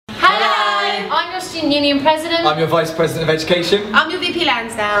Student Union President. I'm your Vice President of Education. I'm your VP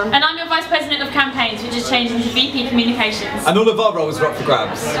Lansdowne. And I'm your Vice President of Campaigns, which has changed into VP Communications. And all of our roles are up for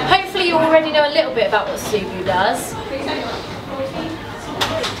grabs. Hopefully you already know a little bit about what SUBU does.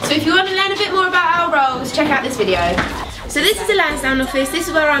 So if you want to learn a bit more about our roles, check out this video. So this is the Lansdowne office. This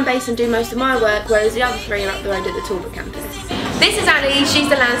is where I'm based and do most of my work, whereas the other three are up the road at the Talbot campus. This is Ali, she's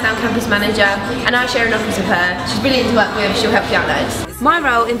the Lansdowne campus manager, and I share an office with her. She's brilliant to work with, she'll help you out loads. My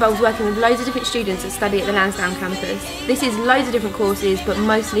role involves working with loads of different students that study at the Lansdowne campus. This is loads of different courses, but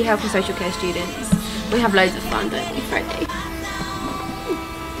mostly health and social care students. We have loads of fun, don't we, Freddie?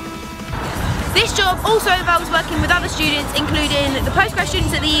 This job also involves working with other students, including the postgrad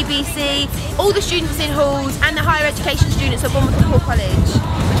students at the EBC, all the students in halls, and the higher education students at Bournemouth Core College,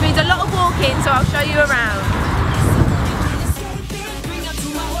 which means a lot of walking, so I'll show you around.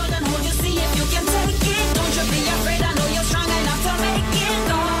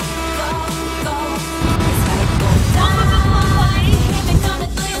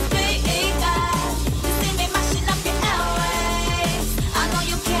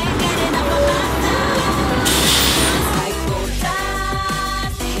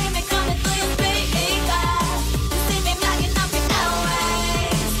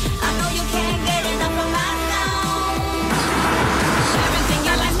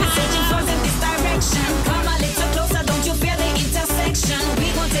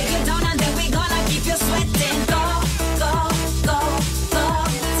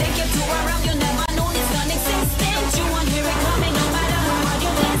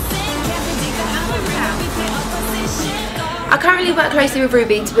 I currently work closely with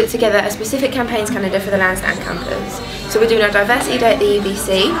Ruby to put together a specific campaigns calendar for the Lansdowne campus. So we're doing our Diversity Day at the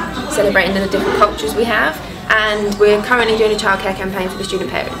EBC, celebrating the different cultures we have, and we're currently doing a childcare campaign for the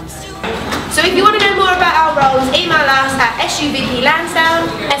student parents. So if you want to know more about our roles, email us at SUVP Lansdowne,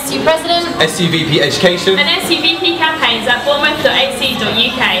 SU President, SUVP Education, And SUVP Campaigns at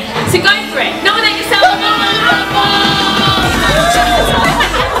bournemouth.ac.uk. So go for it!